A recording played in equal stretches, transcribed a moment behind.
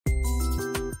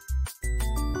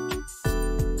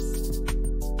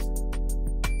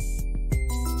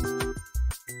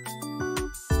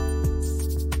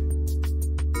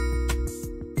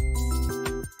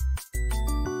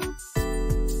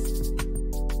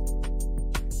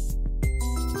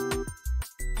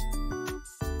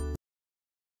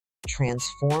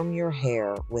Transform your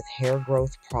hair with hair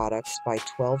growth products by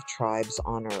 12 tribes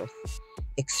on Earth.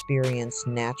 Experience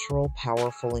natural,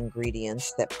 powerful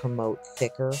ingredients that promote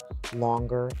thicker,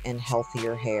 longer, and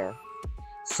healthier hair.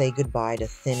 Say goodbye to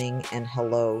thinning and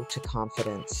hello to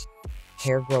confidence.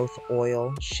 Hair growth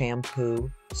oil,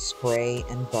 shampoo, spray,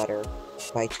 and butter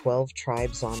by 12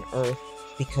 tribes on Earth,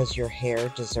 because your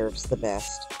hair deserves the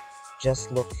best.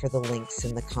 Just look for the links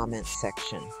in the comments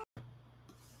section.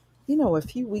 A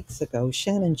few weeks ago,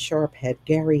 Shannon Sharpe had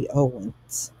Gary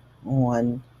Owens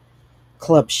on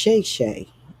Club Shay Shay,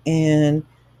 and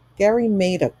Gary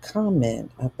made a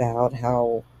comment about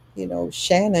how,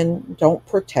 Shannon don't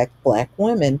protect black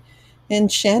women,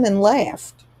 and Shannon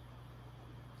laughed.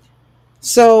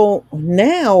 So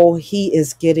now he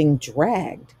is getting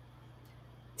dragged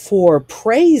for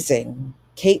praising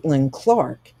Caitlin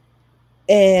Clark,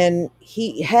 and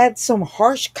he had some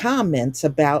harsh comments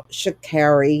about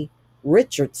Sha'Carri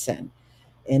Richardson,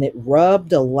 and it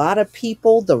rubbed a lot of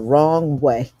people the wrong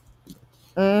way.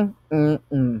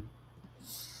 Mm-mm-mm.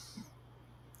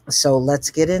 So let's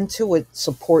get into it.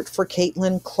 Support for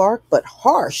Caitlin Clark, but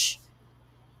harsh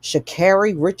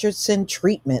Sha'Carri Richardson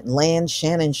treatment lands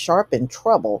Shannon Sharpe in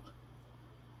trouble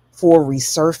for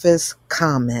Resurfaced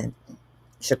comment.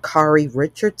 Sha'Carri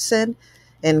Richardson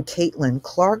and Caitlin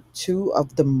Clark, two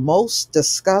of the most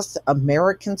discussed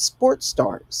American sports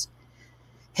stars,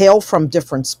 hail from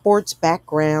different sports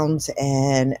backgrounds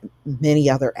and many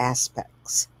other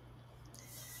aspects.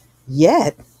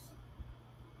 Yet,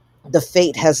 the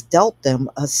fate has dealt them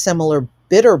a similar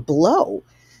bitter blow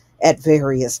at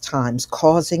various times,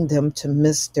 causing them to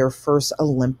miss their first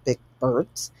Olympic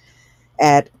berths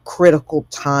at critical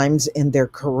times in their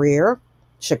career.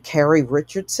 Sha'Carri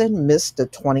Richardson missed the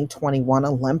 2021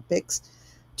 Olympics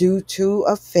due to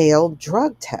a failed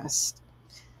drug test.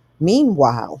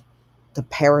 Meanwhile, the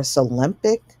Paris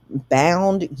Olympic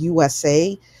bound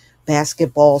USA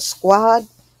basketball squad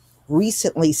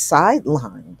recently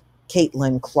sidelined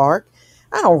Caitlin Clark.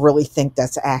 I don't really think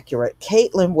that's accurate.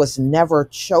 Caitlin was never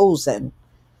chosen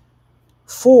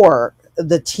for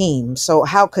the team, so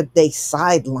how could they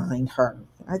sideline her?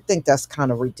 I think that's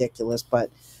kind of ridiculous, but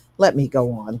let me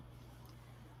go on.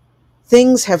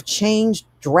 Things have changed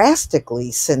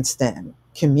drastically since then.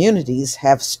 Communities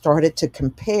have started to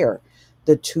compare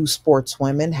the two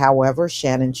sportswomen. However,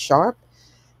 Shannon Sharpe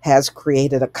has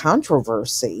created a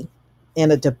controversy in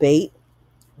a debate.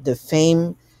 The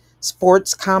famed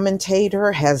sports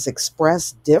commentator has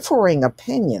expressed differing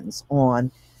opinions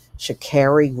on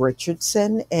Sha'Carri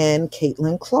Richardson and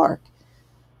Caitlin Clark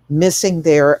missing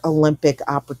their Olympic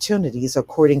opportunities.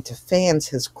 According to fans,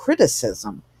 his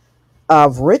criticism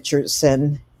of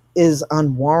Richardson is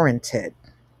unwarranted.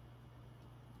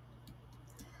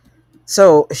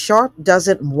 So Sharpe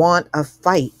doesn't want a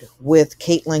fight with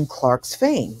Caitlin Clark's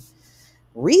fame.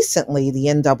 Recently, the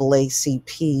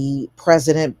NAACP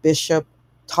President Bishop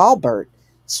Talbert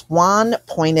Swan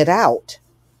pointed out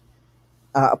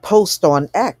a post on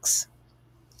X.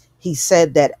 He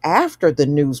said that after the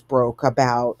news broke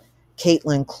about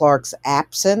Caitlin Clark's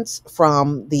absence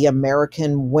from the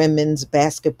American women's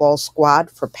basketball squad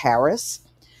for Paris,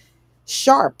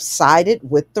 Sharpe sided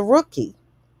with the rookie,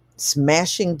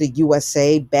 smashing the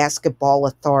USA Basketball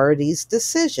Authority's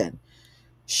decision.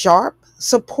 Sharpe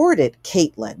supported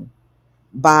Caitlin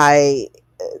by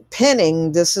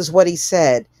penning, this is what he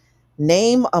said: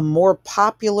 name a more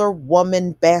popular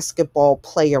woman basketball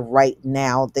player right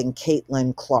now than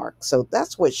Caitlin Clark. So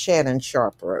that's what Shannon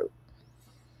Sharpe wrote.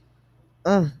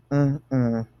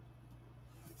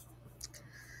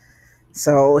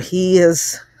 So he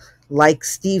is like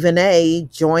Stephen A.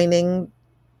 joining,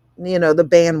 the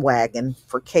bandwagon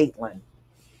for Caitlin.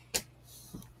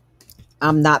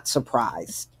 I'm not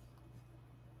surprised.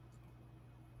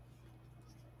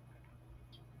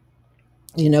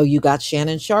 You got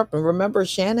Shannon Sharpe, and remember,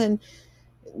 Shannon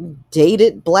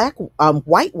dated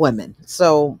white women,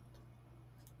 so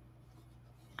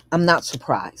I'm not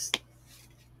surprised.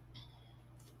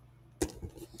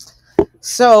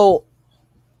 So,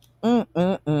 but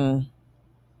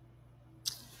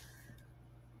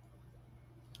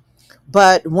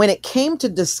when it came to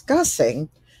discussing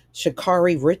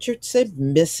Sha'Carri Richardson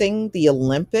missing the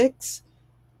Olympics,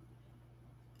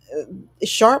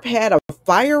 Sharpe had a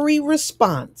fiery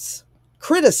response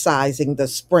criticizing the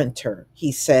sprinter.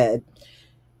 He said,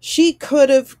 she could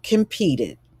have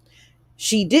competed.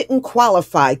 She didn't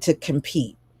qualify to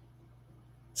compete.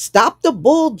 Stop the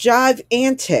bull jive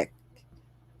antic.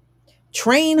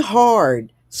 Train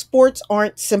hard. Sports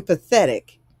aren't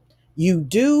sympathetic. You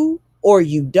do or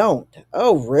you don't.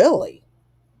 Oh, really?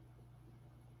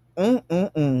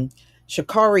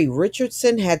 Sha'Carri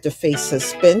Richardson had to face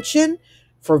suspension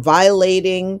for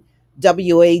violating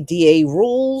WADA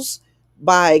rules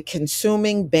by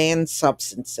consuming banned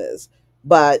substances.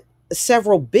 But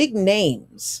several big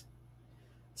names,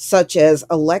 such as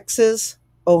Alexis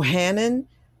Ohanian,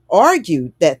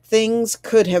 argued that things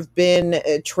could have been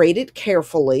traded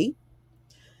carefully.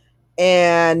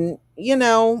 And,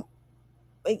 Sha'Carri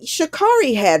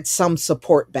had some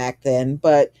support back then,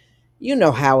 but you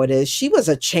know how it is. She was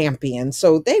a champion,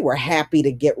 so they were happy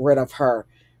to get rid of her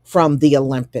from the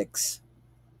Olympics.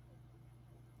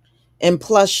 And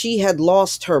plus, she had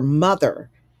lost her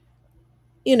mother,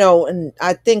 and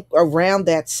I think around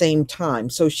that same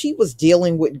time. So she was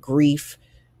dealing with grief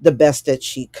the best that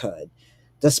she could.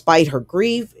 Despite her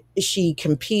grief, she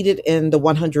competed in the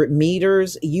 100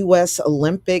 meters U.S.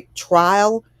 Olympic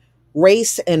trial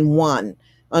race and won.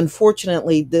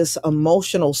 Unfortunately, this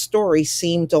emotional story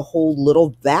seemed to hold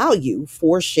little value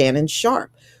for Shannon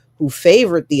Sharpe, who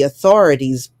favored the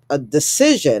authorities'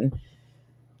 decision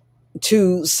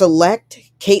to select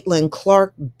Caitlin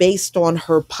Clark based on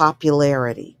her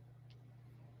popularity.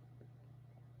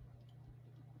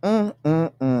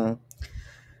 Mm-mm-mm.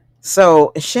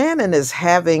 So Shannon is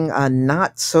having a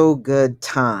not so good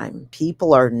time.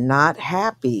 People are not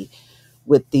happy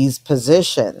with these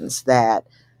positions that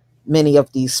many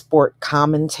of these sport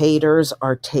commentators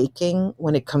are taking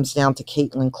when it comes down to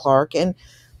Caitlin Clark. And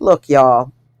look,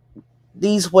 y'all,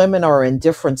 these women are in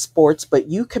different sports, but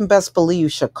you can best believe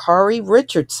Sha'Carri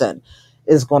Richardson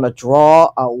is going to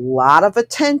draw a lot of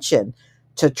attention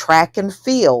to track and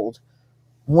field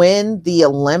when the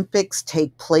Olympics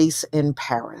take place in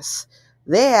Paris.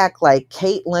 They act like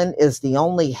Caitlin is the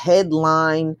only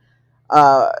headline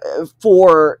uh,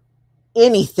 for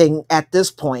anything at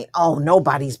this point. Oh,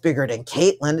 nobody's bigger than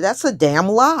Caitlin. That's a damn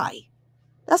lie.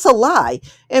 That's a lie.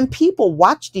 And people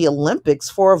watch the Olympics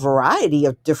for a variety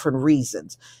of different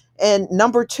reasons. And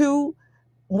number two,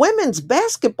 women's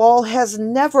basketball has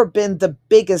never been the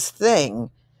biggest thing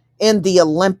in the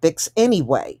Olympics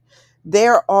anyway.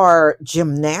 There are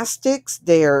gymnastics,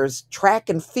 there's track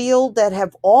and field that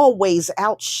have always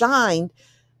outshined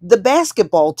the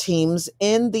basketball teams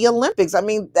in the Olympics. I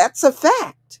mean, that's a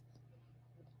fact.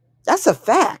 That's a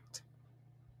fact.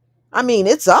 I mean,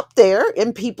 it's up there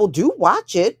and people do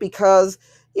watch it because,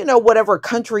 whatever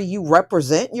country you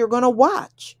represent, you're going to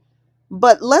watch.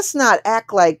 But let's not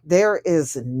act like there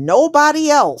is nobody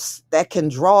else that can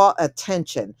draw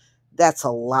attention. That's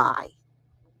a lie.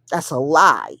 That's a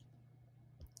lie.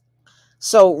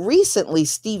 So recently,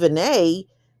 Stephen A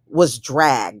was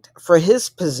dragged for his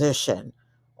position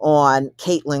on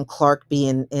Caitlin Clark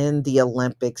being in the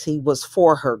Olympics. He was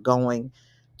for her going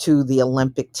to the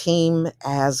Olympic team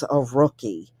as a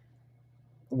rookie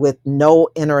with no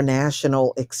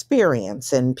international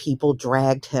experience, and people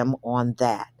dragged him on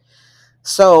that.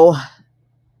 So,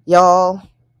 y'all,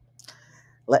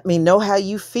 let me know how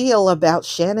you feel about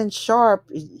Shannon Sharpe.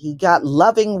 He got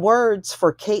loving words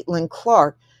for Caitlin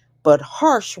Clark, but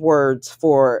harsh words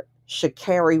for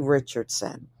Sha'Carri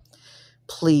Richardson.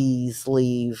 Please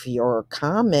leave your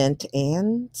comment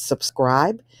and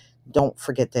subscribe. Don't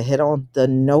forget to hit on the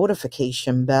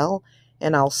notification bell,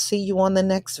 and I'll see you on the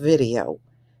next video.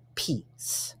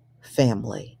 Peace,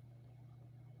 family.